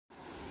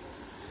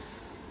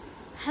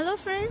Hello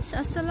friends,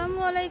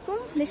 Assalamualaikum.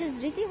 This is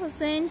Riti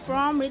Hussain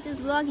from Riti's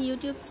Blog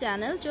YouTube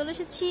channel. চলে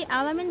এসেছি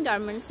আলামিন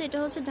garments. এটা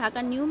হচ্ছে ঢাকা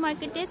নিউ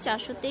মার্কেটে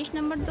 423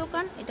 নম্বর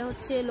দোকান। এটা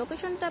হচ্ছে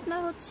লোকেশনটা আপনার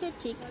হচ্ছে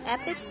ঠিক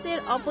অ্যাপেক্স এর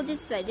অপোজিট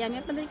সাইডে। আমি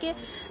আপনাদেরকে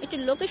একটু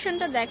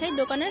লোকেশনটা দেখাই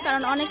দোকানের,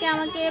 কারণ অনেকে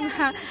আমাকে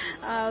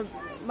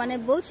মানে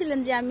বলছিলেন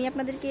যে আমি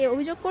আপনাদেরকে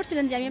অভিযোগ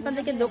করছিলেন যে আমি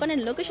আপনাদেরকে দোকানের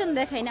লোকেশন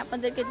দেখাই না,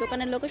 আপনাদেরকে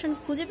দোকানের লোকেশন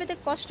খুঁজে পেতে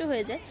কষ্ট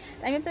হয়ে যায়।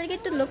 আমি আপনাদেরকে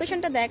একটু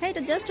লোকেশনটা দেখাই।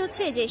 এটা জাস্ট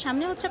হচ্ছে এই যে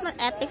সামনে হচ্ছে আপনার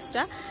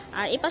অ্যাপেক্সটা,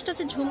 আর এই পাশটা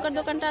হচ্ছে ঝুমকার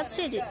দোকানটা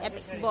আছে, যে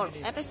অ্যাপেক্স বড়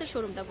অ্যাপেক্সের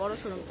শোরুমটা, বড়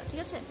শোরুমটা, ঠিক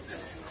আছে।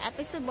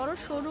 অ্যাপেক্সের বড়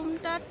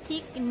শোরুমটা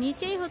ঠিক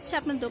নিচেই হচ্ছে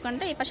আপনার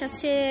দোকানটা। এই পাশে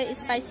আছে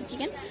স্পাইসি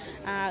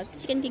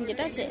চিকেন কিং,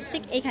 যেটা আছে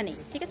ঠিক এইখানেই,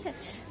 ঠিক আছে।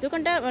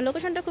 দোকানটা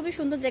লোকেশনটা খুবই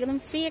সুন্দর, যে একদম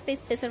ফ্রি একটা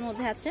স্পেসের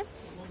মধ্যে আছে।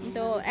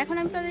 তো এখন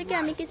আমি তাদেরকে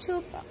কিছু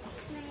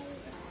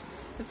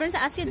ফ্রেন্ডস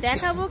আজকে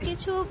দেখাবো,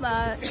 কিছু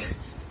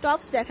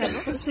টপস দেখাবো।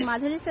 কিছু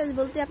মাঝারি সাইজ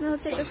বলতে আপনার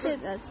হচ্ছে একটা হচ্ছে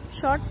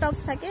শর্ট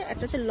টপস থাকে,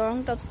 একটা হচ্ছে লং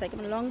টপস থাকে,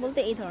 মানে লং বলতে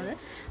এই ধরনের।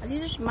 আজকে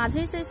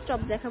মাঝারি সাইজ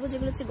টপ দেখাবো,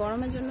 যেগুলো হচ্ছে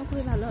গরমের জন্য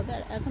খুবই ভালো হবে।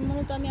 আর এখন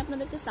মূলত আমি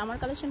আপনাদেরকে সামার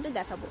কালেকশনটাই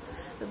দেখাবো।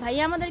 তো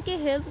ভাইয়া আমাদেরকে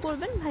হেল্প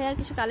করবেন, ভাইয়ার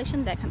কিছু কালেকশন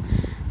দেখান।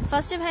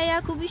 ফার্স্টে ভাইয়া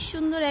খুবই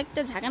সুন্দর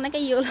একটা ঝাঁকানাকা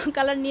ইয়েলো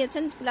কালার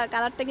নিয়েছেন।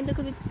 কালারটা কিন্তু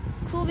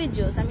খুবই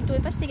জোস। আমি একটু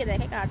ওই পাশ থেকে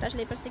দেখাই, কালারটা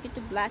আসলে এই পাশ থেকে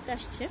একটু ব্ল্যাক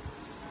আসছে।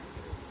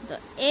 তো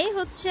এই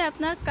হচ্ছে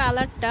আপনার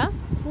কালারটা,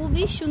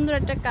 খুবই সুন্দর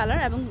একটা কালার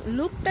এবং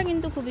লুকটা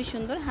কিন্তু খুবই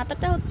সুন্দর।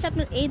 হাতাটা হচ্ছে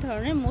আপনার এই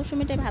ধরনের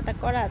মৌসুমি টাইপ হাতা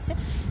করা আছে।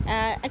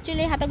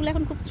 অ্যাকচুয়ালি এই হাতাগুলো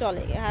এখন খুব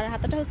চলে। আর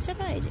হাতাটা হচ্ছে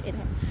আপনার এই যে এই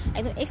ধরনের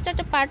একদম এক্সট্রা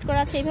একটা পার্ট করা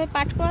আছে। এইভাবে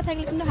পার্ট করা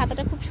থাকলে কিন্তু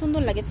হাতাটা খুব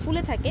সুন্দর লাগে,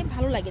 ফুলে থাকে,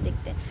 ভালো লাগে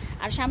দেখতে।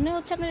 আর সামনে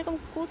হচ্ছে আপনার এরকম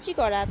কুচি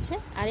করা আছে,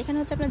 আর এখানে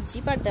হচ্ছে আপনার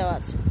জিপার দেওয়া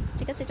আছে,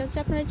 ঠিক আছে। এটা হচ্ছে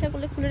আপনার ইচ্ছা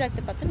করলে খুলে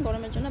রাখতে পারছেন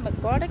গরমের জন্য। বা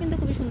গলাটা কিন্তু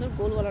খুবই সুন্দর,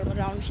 গোল গলার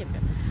মধ্যে রাউন্ড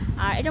শেপের।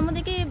 আর এটার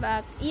মধ্যে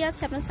কি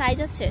আছে আপনার সাইজ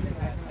আছে?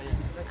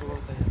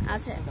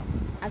 আচ্ছা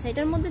আচ্ছা,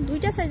 এটার মধ্যে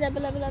দুইটা সাইজ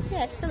অ্যাভেলেবেল আছে,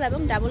 এক্সেল এবং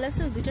ডাবল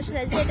এক্সেল, দুইটা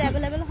সাইজ এটা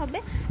অ্যাভেলেবেল হবে।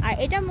 আর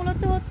এটা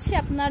মূলত হচ্ছে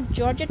আপনার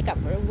জর্জেট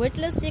কাপড়,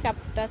 ওয়েটলেস যে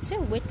কাপড়টা আছে,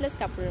 ওয়েটলেস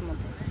কাপড়ের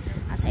মধ্যে।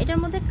 আচ্ছা, এটার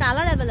মধ্যে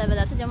কালার অ্যাভেলেবেল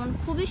আছে, যেমন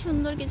খুবই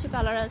সুন্দর কিছু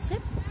কালার আছে।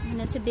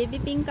 এখানে আছে বেবি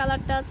পিঙ্ক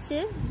কালারটা আছে,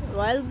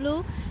 রয়্যাল ব্লু,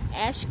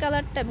 অ্যাশ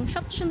কালারটা, এবং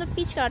সবচেয়ে সুন্দর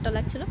পিচ কালারটা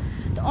লাগছিল।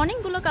 তো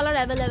অনেকগুলো কালার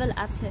অ্যাভেলেবেল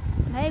আছে।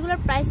 ভাই এগুলোর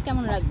প্রাইস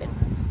কেমন রাখবেন?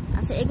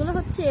 আচ্ছা, এগুলো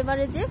হচ্ছে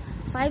এভারেজে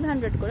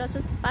 500 করে,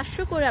 অর্থাৎ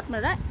 500 করে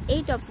আপনারা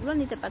এই টপসগুলো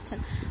নিতে পাচ্ছেন।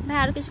 ভাই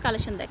আরও কিছু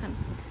কালেকশন দেখান।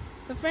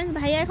 তো ফ্রেন্ডস,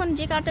 ভাইয়া এখন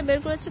যে কালারটা বের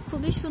করেছে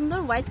খুবই সুন্দর,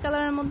 হোয়াইট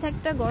কালারের মধ্যে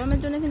একটা। গরমের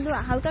জন্য কিন্তু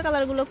হালকা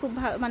কালারগুলো খুব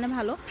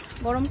ভালো,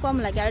 গরম কম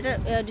লাগে। আর এটা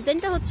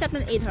ডিজাইনটা হচ্ছে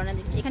আপনার এই ধরনের,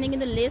 এখানে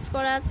কিন্তু লেস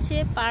করা আছে,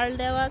 পার্ল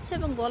দেওয়া আছে,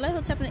 এবং গলায়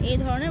হচ্ছে আপনার এই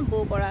ধরনের বো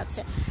করা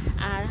আছে।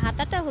 আর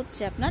হাতাটা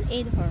হচ্ছে আপনার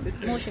এই ধরনের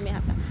মৌসুমি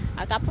হাতা।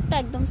 আর কাপড়টা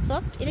একদম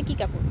সফট। এটা কি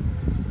কাপড়?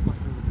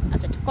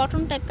 আচ্ছা,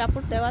 কটন টাইপ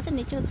কাপড় দেওয়া আছে।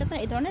 নিচে হচ্ছে আপনার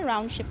এই ধরনের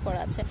রাউন্ড শেপ করা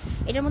আছে।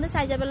 এটার মধ্যে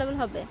সাইজ অ্যাভেলেবেল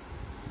হবে?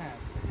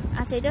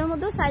 আচ্ছা, এটার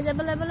মধ্যেও সাইজ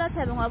অ্যাভেলেবেল আছে,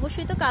 এবং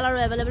অবশ্যই তো কালারও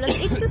অ্যাভেলেবেল আছে।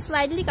 একটু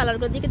স্লাইডলি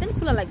কালারগুলো দিকে দিলে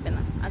খোলা লাগবে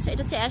না। আচ্ছা,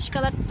 এটা হচ্ছে অ্যাশ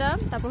কালারটা,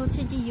 তারপর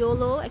হচ্ছে যে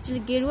ইয়েলো,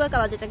 অ্যাকচুয়ালি গেরুয়া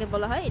কালার যেটাকে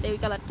বলা হয়, এটা ওই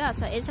কালারটা।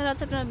 আচ্ছা, এছাড়া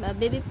হচ্ছে আপনার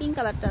বেবি পিঙ্ক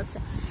কালারটা আছে।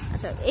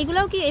 আচ্ছা,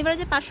 এগুলোও কি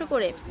এভারেজে 500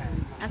 করে?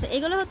 আচ্ছা,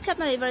 এগুলো হচ্ছে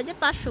আপনার এভারেজে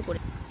 500 করে।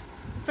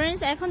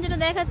 ফ্রেন্ডস, এখন যেটা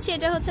দেখাচ্ছি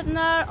এটা হচ্ছে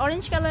আপনার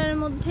অরেঞ্জ কালারের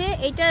মধ্যে।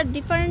 এইটার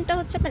ডিফারেন্টটা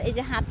হচ্ছে আপনার এই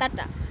যে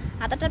হাতাটা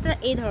আপনার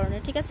এই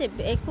ধরনের, ঠিক আছে,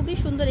 খুবই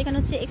সুন্দর। এখানে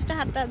হচ্ছে এক্সট্রা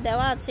হাতা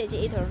দেওয়া আছে, যে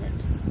এই ধরনের।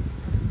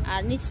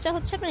 আর নিচটা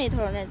হচ্ছে আপনার এই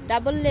ধরনের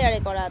ডাবল লেয়ারে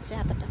করা আছে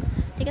হাতাটা,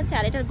 ঠিক আছে।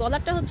 আর এটার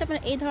গলাটা হচ্ছে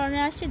আপনার এই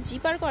ধরনের আসছে,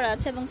 জিপার করা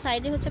আছে, এবং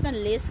সাইডে হচ্ছে আপনার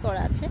লেস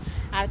করা আছে।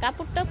 আর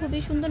কাপড়টা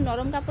খুবই সুন্দর,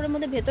 নরম কাপড়ের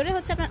মধ্যে। ভেতরে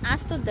হচ্ছে আপনার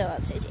আস্তর দেওয়া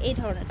আছে, এই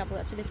ধরনের কাপড়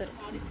আছে ভেতরে,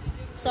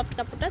 সফট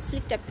কাপড়টা,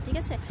 স্লিক টাইপটা, ঠিক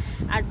আছে।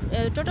 আর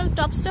টোটাল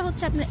টপসটা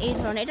হচ্ছে আপনার এই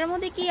ধরনের। এটার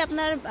মধ্যে কি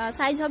আপনার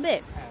সাইজ হবে?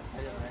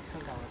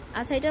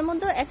 আচ্ছা, এটার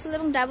মধ্যে এক্সেল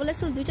এবং ডাবল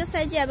এক্সেল দুইটা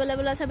সাইজই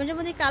অ্যাভেলেবেল আছে। এটার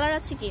মধ্যে কালার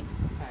আছে কি?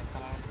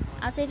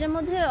 আচ্ছা, এটার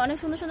মধ্যে অনেক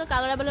সুন্দর সুন্দর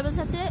কালার অ্যাভেলেবেল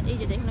আছে। এই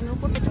যে দেখুন, আমি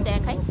উপরটা একটু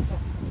দেখাই।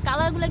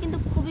 কালারগুলো কিন্তু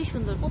খুবই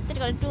সুন্দর প্রত্যেকটা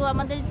কালার। একটু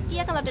আমাদের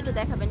টিয়া কালারটা একটু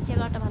দেখাবেন, টিয়া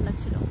কালারটা ভালো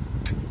লাগছিল।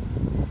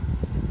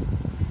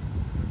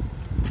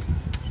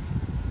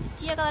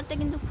 টিয়া কালারটা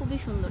কিন্তু খুবই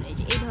সুন্দর, এই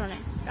যে এই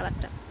ধরনের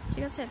কালারটা,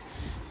 ঠিক আছে।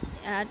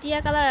 টিয়া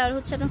কালার আর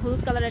হচ্ছে আপনার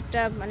হলুদ কালার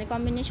একটা মানে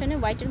কম্বিনেশনে,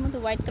 হোয়াইটের মধ্যে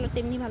হোয়াইট কালার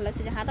তেমনি ভালো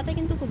লাগছে। যে হাতাটা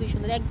কিন্তু খুবই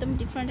সুন্দর, একদম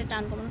ডিফারেন্ট একটা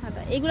আনকমন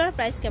হাতা। এগুলোর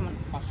প্রাইস কেমন?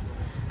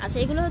 আচ্ছা,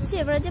 এগুলো হচ্ছে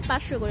এভারেজে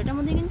 500 করে। এটার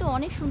মধ্যে কিন্তু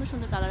অনেক সুন্দর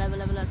সুন্দর কালার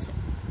অ্যাভেলেবেল আছে।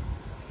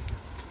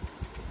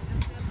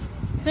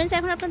 ফ্রেন্ডস,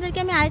 এখন আপনাদেরকে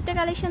আমি আরেকটা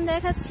কালেকশন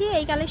দেখাচ্ছি।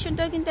 এই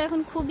কালেকশনটাও কিন্তু এখন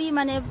খুবই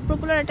মানে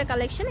পপুলার একটা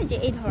কালেকশন। এই যে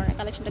এই ধরনের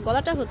কালেকশনটা,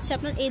 গলাটা হচ্ছে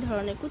আপনার এই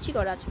ধরনের কুচি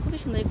করা আছে, খুবই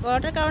সুন্দর।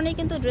 গলাটার কারণেই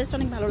কিন্তু ড্রেসটা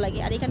অনেক ভালো লাগে।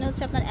 আর এখানে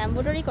হচ্ছে আপনার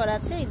এমব্রয়ডারি করা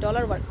আছে, এই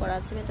ডলার ওয়ার্ক করা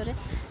আছে ভেতরে।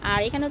 আর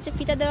এখানে হচ্ছে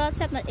ফিতা দেওয়া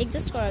আছে আপনার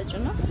অ্যাডজাস্ট করার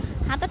জন্য।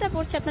 হাতাটা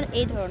পড়ছে আপনার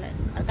এই ধরনের।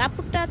 আর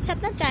কাপড়টা আছে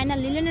আপনার চায়না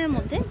লিলেনের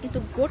মধ্যে, কিন্তু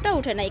গোটা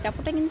ওঠে না, এই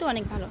কাপড়টা কিন্তু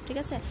অনেক ভালো, ঠিক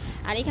আছে।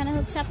 আর এখানে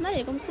হচ্ছে আপনার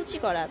এরকম কুচি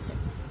করা আছে।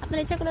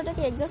 আপনার ইচ্ছা করলে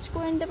এটাকে অ্যাডজাস্ট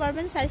করে নিতে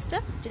পারবেন সাইজটা,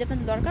 যদি আপনার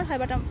দরকার হয়।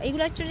 বাট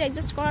এইগুলো অ্যাকচুয়ালি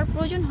অ্যাডজাস্ট করার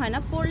প্রয়োজন হয় না,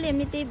 পরলে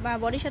এমনিতেই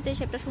বডির সাথে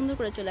শেপটা সুন্দর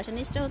করে চলে আসে।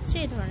 নিচটা হচ্ছে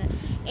এই ধরনের।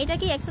 এটা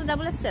কি এক্সেল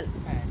ডাবল এক্সেল?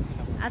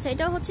 আচ্ছা,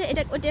 এটাও হচ্ছে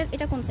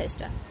এটা কোন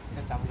সাইজটা?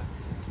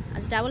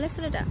 আচ্ছা, ডাবল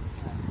এক্সেল এটা।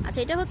 আচ্ছা,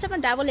 এটা হচ্ছে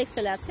আপনার ডাবল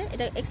এক্সেল আছে,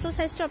 এটা এক্সেল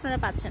সাইজটা আপনারা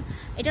পাচ্ছেন।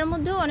 এটার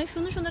মধ্যেও অনেক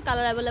সুন্দর সুন্দর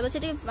কালার অ্যাভেলেবল আছে।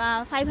 এটা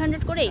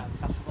 500 করেই?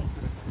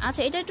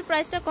 আচ্ছা এটা একটু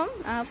প্রাইসটা কম,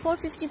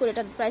 450 করে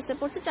এটা প্রাইসটা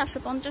পড়ছে,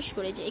 450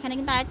 করে। যে এখানে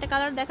কিন্তু আরেকটা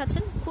কালার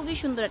দেখাচ্ছেন, খুবই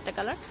সুন্দর একটা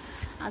কালার।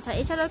 আচ্ছা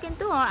এছাড়াও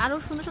কিন্তু আরো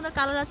সুন্দর সুন্দর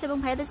কালার আছে এবং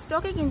ভাইদের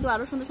স্টকে কিন্তু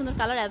আরো সুন্দর সুন্দর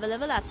কালার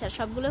অ্যাভেলেবেল আছে। আর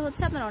সবগুলো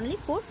হচ্ছে আপনার অনলি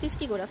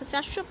 450 করে, অর্থাৎ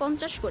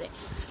 450 করে।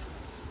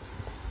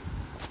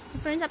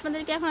 ফ্রেন্ডস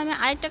আপনাদেরকে এখন আমি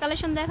আরেকটা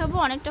কালেকশন দেখাবো,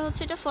 অনেকটা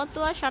হচ্ছে এটা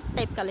ফতোয়া শার্ট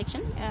টাইপ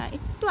কালেকশন,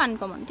 একটু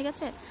আনকমন, ঠিক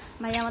আছে।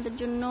 ভাই আমাদের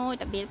জন্য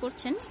এটা বের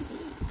করছেন।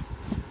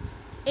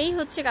 এই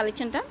হচ্ছে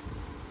কালেকশনটা,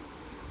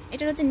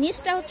 এটার হচ্ছে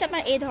নিচটা হচ্ছে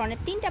আপনার এই ধরনের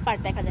 3টা পার্ট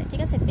দেখা যায়,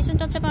 ঠিক আছে।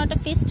 পিছনটা হচ্ছে আপনার একটা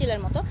ফেস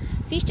স্টিলের মতো,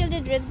 ফেস স্টিল যে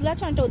ড্রেসগুলো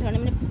আছে অনেকটা ওই ধরনের,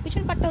 মানে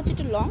পিছন পার্টটা হচ্ছে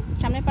একটু লং,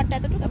 সামনের পার্টটা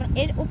এতটুকু, এবং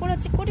এর উপর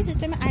হচ্ছে কোটি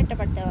সিস্টেমে আরেকটা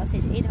পার্ট দেওয়া আছে,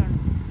 এই ধরনের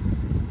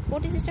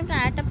কোটি সিস্টেমটা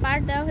আরেকটা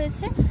পার্ট দেওয়া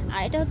হয়েছে।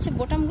 আর এটা হচ্ছে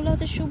বোটামগুলো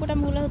হচ্ছে শু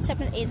বোটামগুলো হচ্ছে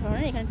আপনার এই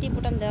ধরনের, এখানে টিপ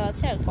বোটাম দেওয়া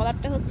আছে। আর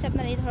কলারটা হচ্ছে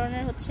আপনার এই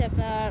ধরনের, হচ্ছে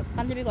আপনার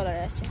পাঞ্জাবি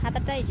কলারে আসছে।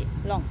 হাতাটা এই যে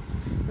লং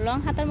লং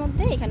হাতার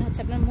মধ্যে এখানে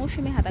হচ্ছে আপনার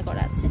মৌসুমি হাতা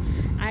করা আছে।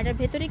 আর এটার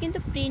ভেতরে কিন্তু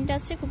প্রিন্ট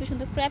আছে খুবই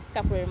সুন্দর ক্র্যাপ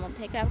কাপড়ের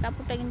মধ্যে, ক্র্যাপ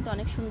কাপড়টা কিন্তু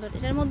অনেক সুন্দর।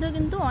 এটার মধ্যেও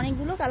কিন্তু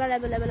অনেকগুলো কালার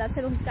অ্যাভেলেবেল আছে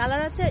এবং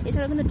কালার আছে,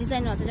 এছাড়াও কিন্তু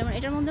ডিজাইনও আছে। যেমন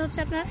এটার মধ্যে হচ্ছে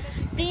আপনার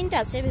প্রিন্ট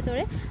আছে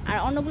ভেতরে, আর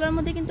অন্যগুলোর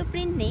মধ্যে কিন্তু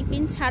প্রিন্ট নেই,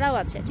 প্রিন্ট ছাড়াও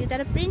আছে। ঠিক,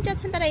 যারা প্রিন্ট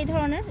চাচ্ছেন তারা এই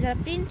ধরনের, যারা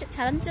প্রিন্ট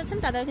ছাড়াতে চাচ্ছেন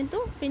তারা কিন্তু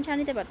প্রিন্ট ছাড়া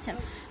নিতে পারছেন।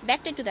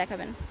 ব্যাগটা একটু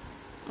দেখাবেন।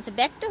 আচ্ছা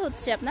ব্যাগটা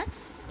হচ্ছে আপনার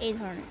এই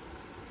ধরনের।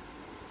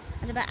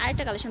 আচ্ছা ভাই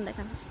আরেকটা কালেকশন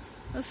দেখান।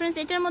 ফ্রেন্ডস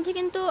এটার মধ্যে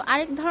কিন্তু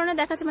আরেক ধরনের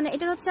দেখাচ্ছে, মানে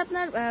এটা হচ্ছে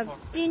আপনার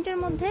প্রিন্টের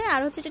মধ্যে,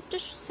 আর হচ্ছে এটা একটু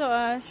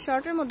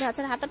শর্টের মধ্যে আছে,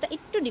 আর হাতাটা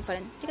একটু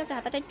ডিফারেন্ট, ঠিক আছে।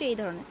 হাতাটা একটু এই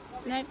ধরনের,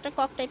 মানে একটা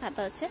কক টাইপ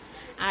হাতা আছে।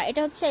 আর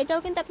এটা হচ্ছে, এটাও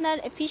কিন্তু আপনার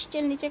ফিশ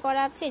টেল নিচে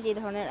করা আছে যে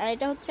ধরনের। আর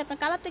এটা হচ্ছে আপনার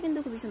কালারটা কিন্তু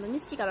খুবই সুন্দর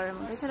মিষ্টি কালারের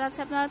মধ্যে। এছাড়া আছে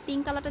আপনার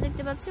পিঙ্ক কালারটা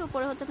দেখতে পাচ্ছি,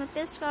 উপরে হচ্ছে আপনার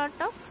পেস্ট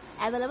কালারটাও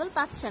অ্যাভেলেবেল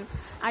পাচ্ছেন।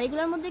 আর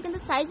এগুলোর মধ্যে কিন্তু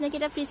সাইজ নাকি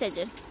এটা ফ্রি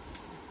সাইজের।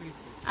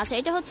 আচ্ছা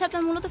এটা হচ্ছে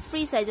আপনার মূলত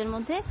ফ্রি সাইজের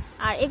মধ্যে।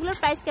 আর এগুলোর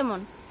প্রাইস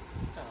কেমন?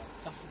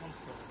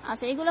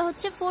 আচ্ছা এগুলো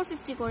হচ্ছে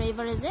 450 করে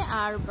এভারেজে।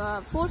 আর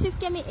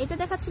 450 আমি এটা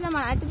দেখাচ্ছিলাম,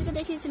 আর আরেকটা যেটা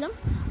দেখিয়েছিলাম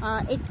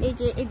এই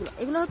যে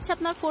এগুলো হচ্ছে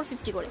আপনার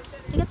 450 করে,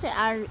 ঠিক আছে।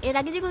 আর এর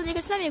আগে যেগুলো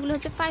দেখেছিলাম এগুলো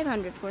হচ্ছে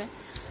 500 করে।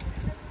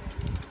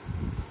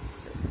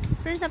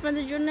 ফ্রেন্ডস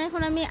আপনাদের জন্য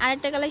এখন আমি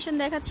আরেকটা কালেকশন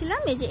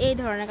দেখাচ্ছিলাম, এই যে এই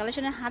ধরনের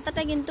কালেকশনের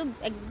হাতাটা কিন্তু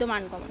একদম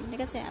আনকমন,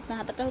 ঠিক আছে। আপনার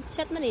হাতাটা হচ্ছে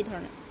আপনার এই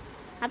ধরনের,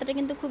 হাতাটা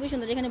কিন্তু খুবই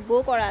সুন্দর, এখানে বো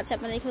করা আছে।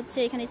 আপনার হচ্ছে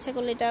এখানে ইচ্ছা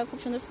করলে এটা খুব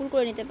সুন্দর ফুল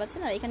করে নিতে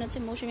পারছেন। আর এখানে হচ্ছে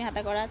মৌসুমি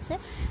হাতা করা আছে।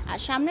 আর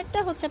সামনেরটা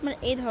হচ্ছে আপনার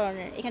এই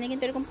ধরনের, এখানে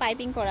কিন্তু এরকম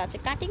পাইপিং করা আছে,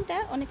 কাটিংটা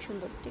অনেক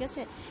সুন্দর, ঠিক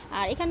আছে।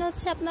 আর এখানে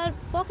হচ্ছে আপনার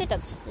পকেট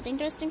আছে, যেটা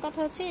ইন্টারেস্টিং কথা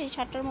হচ্ছে এই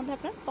শার্টটার মধ্যে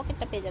আপনার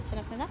পকেটটা পেয়ে যাচ্ছেন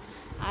আপনারা।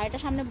 আর এটা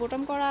সামনে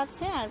বোটাম করা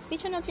আছে, আর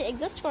পিছনে হচ্ছে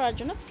এডজাস্ট করার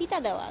জন্য ফিতা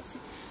দেওয়া আছে।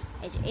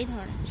 এই যে এই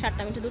ধরনের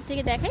শার্টটা আমি একটু দূর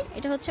থেকে দেখাই,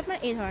 এটা হচ্ছে আপনার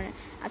এই ধরনের।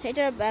 আচ্ছা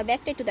এটার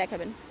ব্যাগটা একটু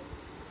দেখাবেন।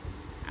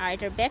 আর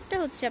এটার ব্যাগটা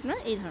হচ্ছে আপনার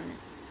এই ধরনের,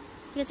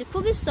 ঠিক আছে।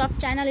 খুবই সফট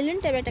চায়না লিনেন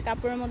টাইপের একটা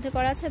কাপড়ের মধ্যে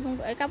করা আছে এবং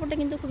কাপড়টা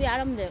কিন্তু খুবই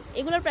আরামদায়ক।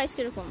 এগুলোর প্রাইস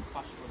কিরকম?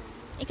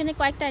 এখানে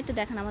কয়েকটা একটু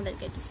দেখান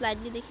আমাদেরকে, একটু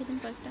স্লাইডলি দেখিয়ে দিন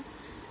কয়েকটা।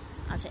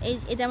 আচ্ছা এই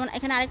যেমন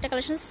এখানে আরেকটা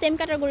কালেকশন, সেম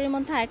ক্যাটাগরির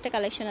মধ্যে আরেকটা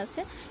কালেকশন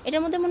আছে।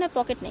 এটার মধ্যে মনে হয়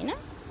পকেট নেই না?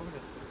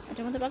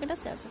 এটার মধ্যে পকেট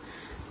আছে। আচ্ছা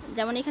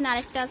যেমন এখানে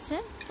আরেকটা আছে,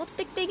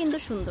 প্রত্যেকটাই কিন্তু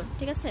সুন্দর,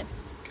 ঠিক আছে।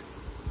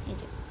 এই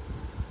যে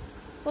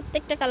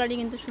প্রত্যেকটা কালারই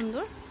কিন্তু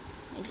সুন্দর,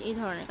 এই যে এই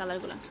ধরনের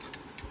কালারগুলো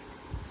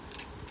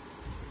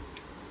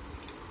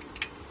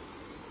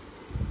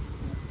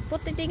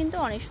প্রত্যেকটাই কিন্তু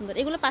অনেক সুন্দর।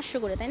 এগুলো 500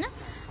 করে, তাই না?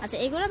 আচ্ছা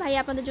এগুলো ভাই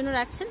আপনাদের জন্য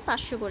রাখছেন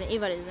 500 করে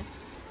এভারেজে।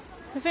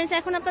 ফ্রেন্ডস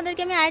এখন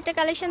আপনাদেরকে আমি আরেকটা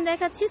কালেকশন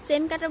দেখাচ্ছি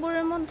সেম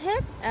ক্যাটাগরির মধ্যে।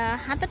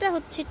 হাতাটা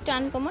হচ্ছে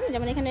টান কমন,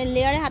 যেমন এখানে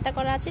লেয়ারে হাতা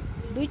করা আছে,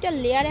 2টা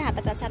লেয়ারে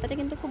হাতাটা আছে। হাতাটা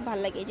কিন্তু খুব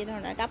ভালো লাগে, এই যে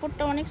ধরনের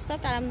কাপড়টা অনেক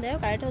সফট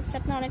আরামদায়ক। আর এটা হচ্ছে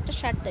আপনার অনেকটা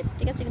শার্ট টাইপ,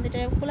 ঠিক আছে, কিন্তু এটা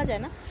খোলা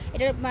যায় না,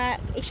 এটা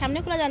সামনে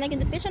খোলা যায় না,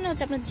 কিন্তু পেছনে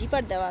হচ্ছে আপনার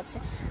জিপার দেওয়া আছে।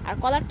 আর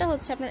কলারটা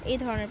হচ্ছে আপনার এই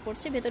ধরনের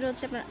পড়ছে, ভেতরে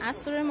হচ্ছে আপনার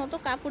আস্তরের মতো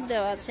কাপড়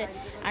দেওয়া আছে।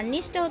 আর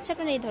নিচটা হচ্ছে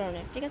আপনার এই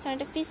ধরনের, ঠিক আছে। আর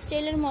এটা ফিশ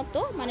স্টাইলের মতো,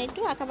 মানে একটু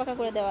আঁকা পাকা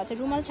করে দেওয়া আছে,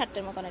 রুমাল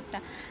ছাট্টের মতো অনেকটা।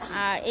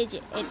 আর এই যে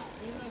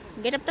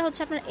গেটআপটা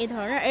হচ্ছে আপনার এই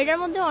ধরনের। এটার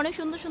মধ্যে অনেক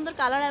সুন্দর সুন্দর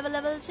কালার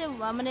অ্যাভেলেবেল আছে,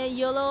 মানে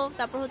ইয়েলো,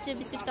 তারপর হচ্ছে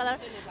বিস্কিট কালার,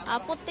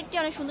 প্রত্যেকটি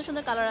অনেক সুন্দর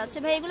সুন্দর কালার আছে।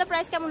 ভাই এগুলো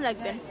প্রাইস কেমন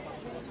রাখবেন?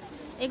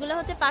 এগুলো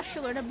হচ্ছে 500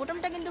 করে। এটা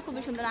বোটামটা কিন্তু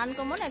খুবই সুন্দর,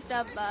 আনকমন একটা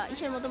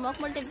ইসের মতো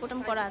মখমল টাইপ বোটাম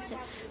করা আছে।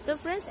 তো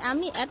ফ্রেন্ডস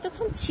আমি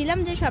এতক্ষণ ছিলাম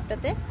যে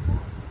শপটাতে,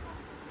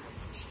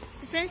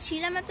 ফ্রেন্ডস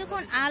ছিলাম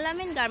এতক্ষণ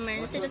আলামিন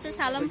গার্মেন্টস, এটা হচ্ছে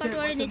সালাম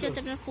পাটোয়ারির নিচে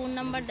হচ্ছে আপনার ফোন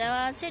নাম্বার দেওয়া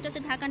আছে। এটা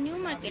হচ্ছে ঢাকা নিউ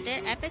মার্কেটের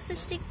অ্যাপেক্সের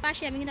ঠিক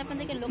পাশে। আমি কিন্তু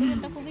আপনাদেরকে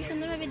লোকেশনটা খুবই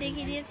সুন্দরভাবে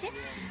দেখিয়ে দিয়েছি।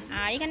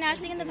 আর এখানে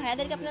আসলে কিন্তু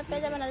ভাইয়াদেরকে আপনারা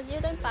পেয়ে যাবেন। আর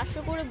যেহেতু আমি 500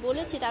 করে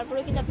বলেছি,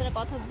 তারপরেও কিন্তু আপনারা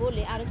কথা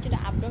বলে আরও কিছুটা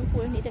আপ ডাউন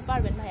করে নিতে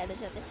পারবেন ভাইয়াদের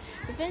সাথে।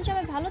 তো ফ্রেন্ডস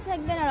সবাই ভালো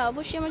থাকবেন, আর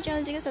অবশ্যই আমার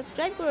চ্যানেলটিকে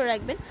সাবস্ক্রাইব করে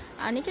রাখবেন,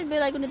 আর নিচের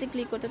বেল আইকনটিতে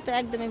ক্লিক করতে তো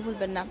একদমই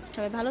ভুলবেন না।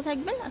 সবাই ভালো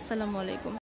থাকবেন, আসসালামু আলাইকুম।